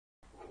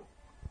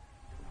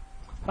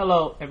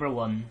Hello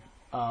everyone.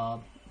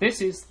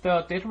 This is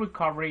the data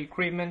recovery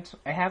equipment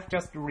I have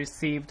just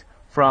received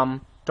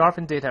from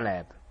Dolphin Data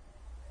Lab.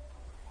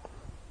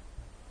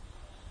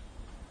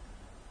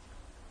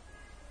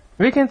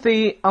 We can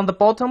see on the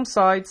bottom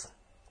sides,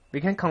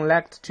 we can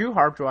connect two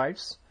hard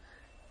drives.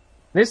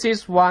 This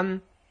is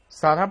one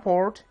SATA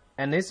port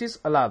and this is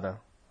another.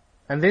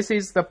 And this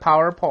is the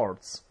power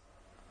ports.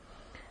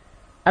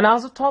 And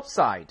on the top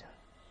side,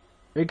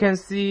 we can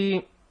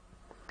see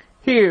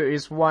here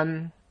is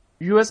one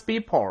USB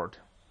port.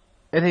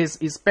 It is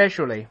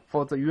especially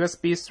for the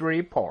USB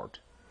 3 port.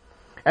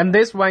 And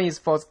this one is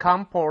for the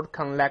COM port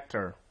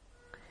connector.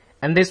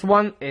 And this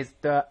one is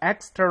the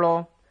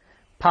external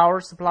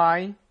power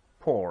supply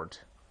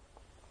port.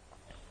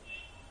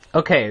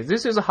 Okay,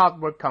 this is a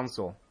hardware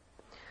console.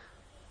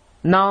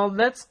 Now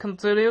let's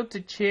continue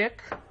to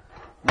check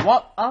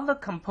what other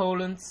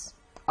components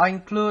are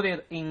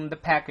included in the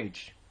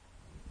package.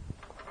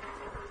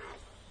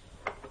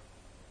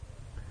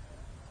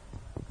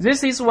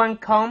 This is one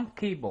COM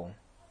cable,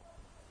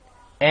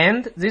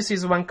 and this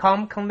is one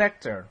COM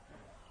connector.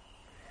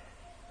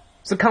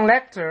 The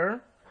connector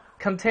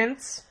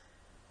contains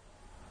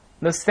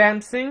the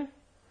Samsung,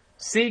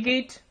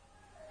 Seagate,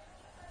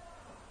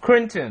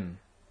 Crinton,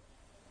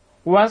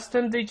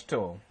 Western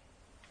Digital,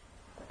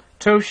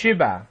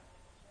 Toshiba.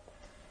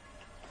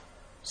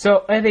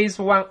 So it is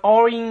one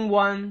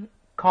all-in-one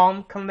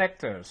COM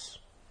connectors.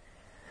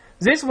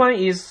 This one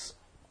is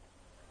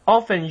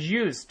often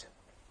used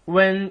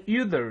when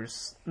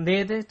users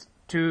needed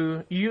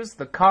to use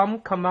the COM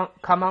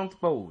command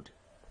board.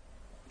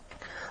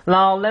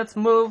 Now let's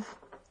move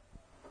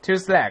to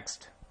the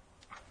next.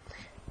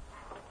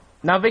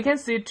 Now we can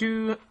see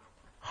two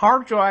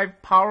hard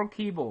drive power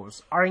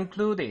cables are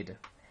included,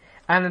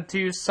 and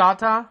two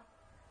SATA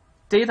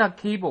data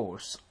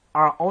cables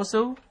are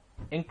also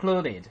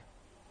included.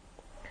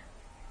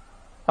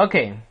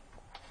 Okay,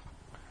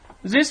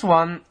 this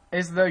one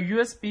is the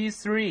USB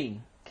 3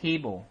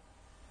 cable.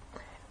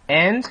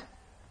 And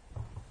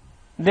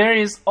there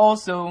is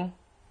also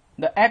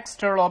the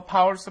external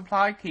power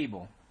supply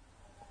cable.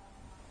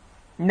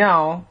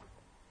 Now,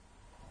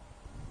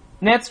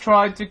 let's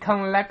try to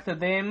connect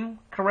them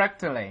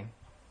correctly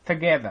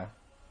together.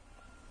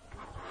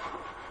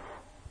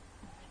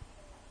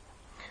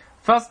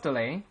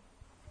 Firstly,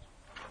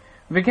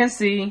 we can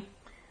see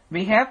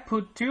we have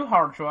put two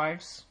hard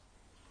drives,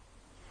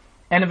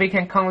 and we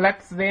can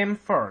connect them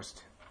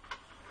first.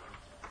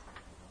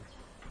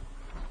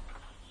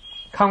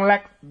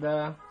 Connect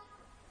the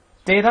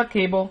data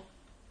cable.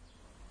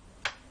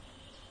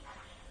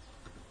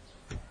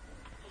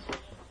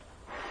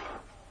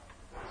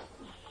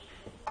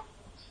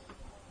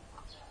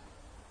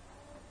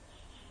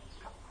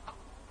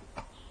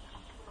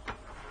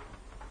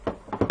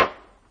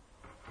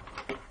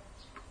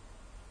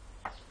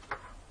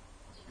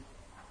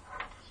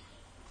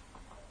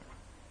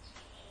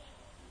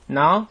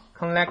 Now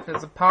connect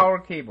the power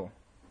cable.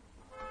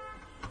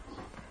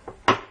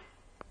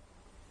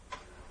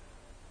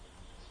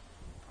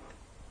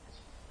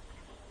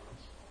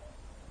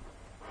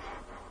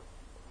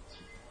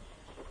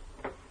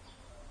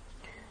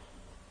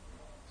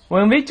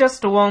 When we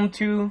just want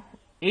to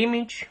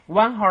image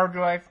one hard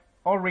drive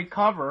or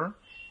recover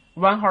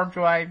one hard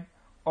drive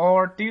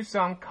or do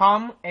some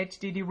COM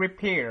HDD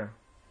repair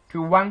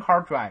to one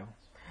hard drive,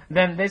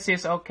 then this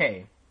is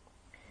okay.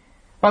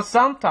 But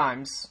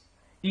sometimes,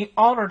 in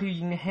order to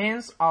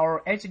enhance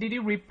our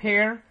HDD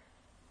repair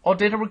or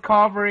data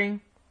recovery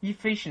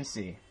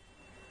efficiency,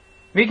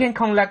 we can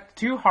connect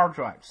two hard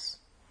drives.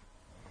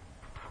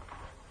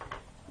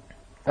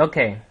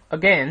 Okay,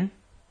 again,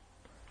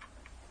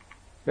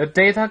 the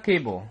data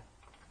cable.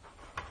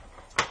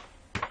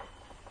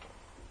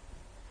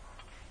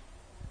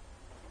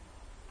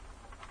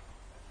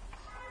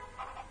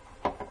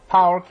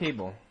 Power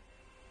cable.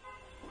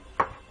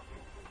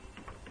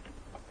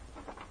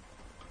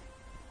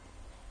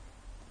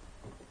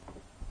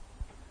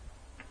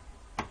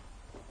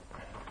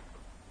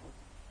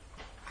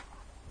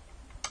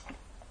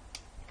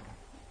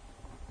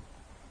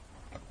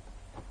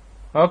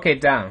 Okay,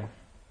 done.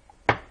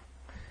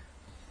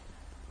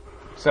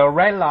 So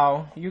right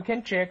now, you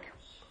can check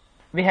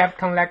we have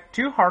connect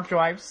two hard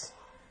drives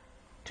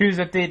to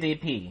the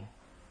DDP.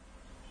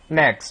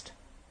 Next,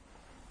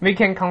 we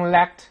can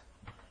connect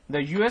the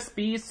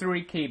USB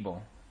 3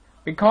 cable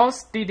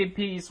because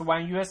DDP is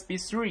one USB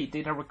 3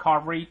 data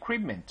recovery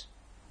equipment.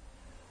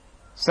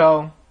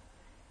 So,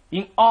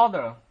 in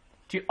order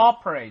to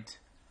operate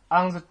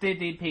on the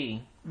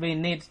DDP, we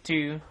need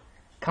to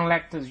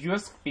connect the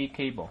USB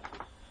cable.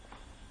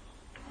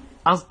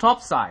 On the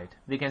top side,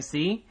 we can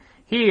see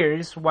here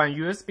is one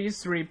USB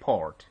 3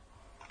 port.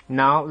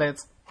 Now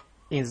let's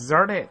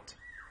insert it.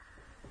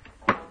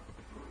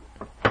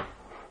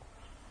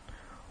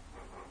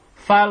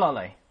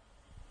 Finally,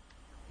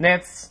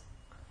 let's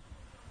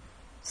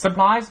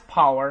supply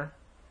power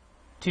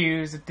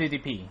to the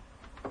DDP.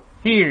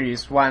 Here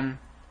is one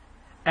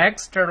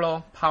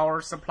external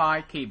power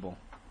supply cable.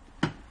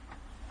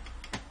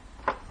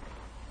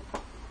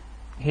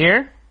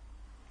 Here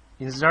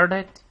insert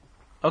it.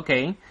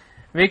 Okay,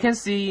 we can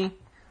see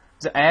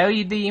the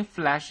LED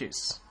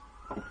flashes.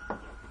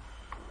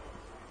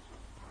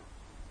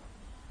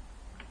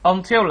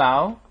 Until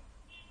now,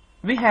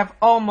 we have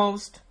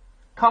almost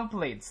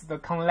completed the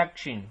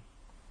collection,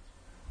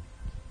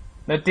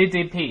 the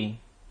DDP,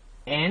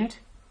 and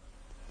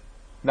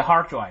the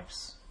hard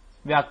drives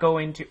we are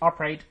going to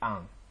operate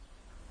on.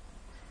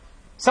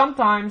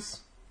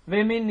 Sometimes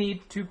we may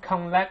need to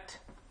collect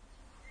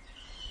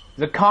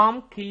the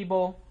COM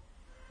cable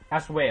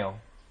as well.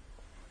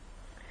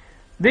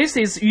 This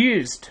is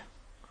used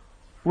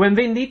when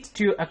we need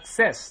to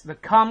access the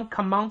COM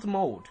command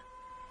mode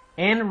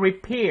and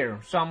repair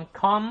some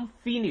COM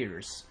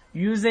failures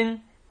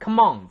using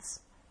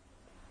commands.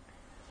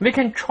 We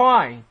can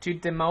try to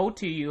demo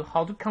to you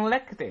how to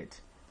collect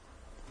it.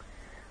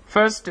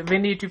 First, we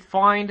need to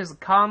find the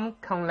COM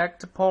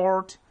connect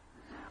port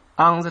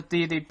on the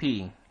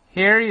DDP.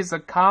 Here is the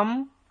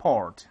COM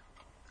port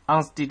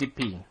on the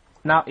DDP.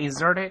 Now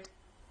insert it.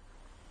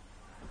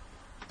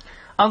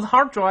 On the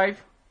hard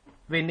drive,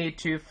 we need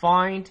to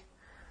find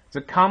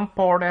the COM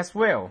port as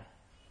well.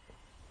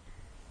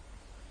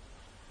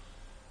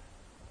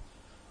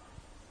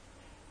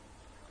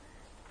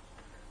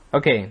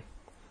 Okay,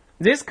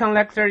 this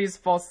connector is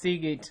for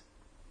Seagate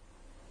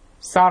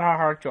SATA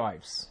hard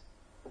drives.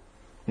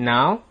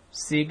 Now,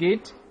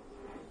 Seagate,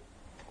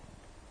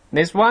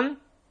 this one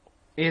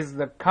is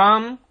the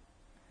COM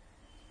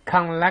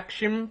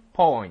connection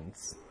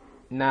points.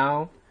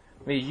 Now,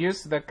 we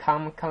use the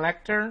COM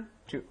connector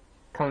to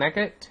connect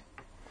it.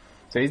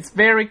 So it's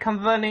very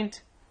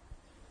convenient.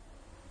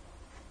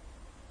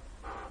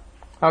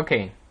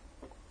 Okay.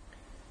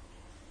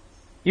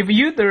 If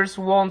users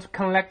want to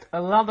connect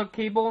another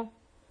cable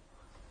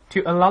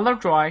to another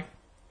drive,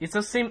 it's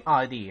the same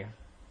idea.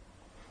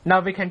 Now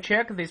we can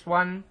check this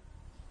one.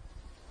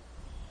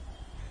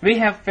 We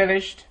have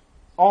finished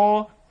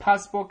all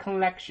possible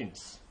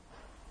connections.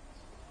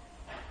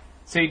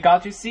 So you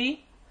got to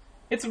see,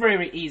 it's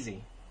very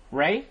easy,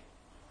 right?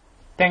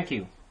 Thank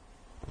you.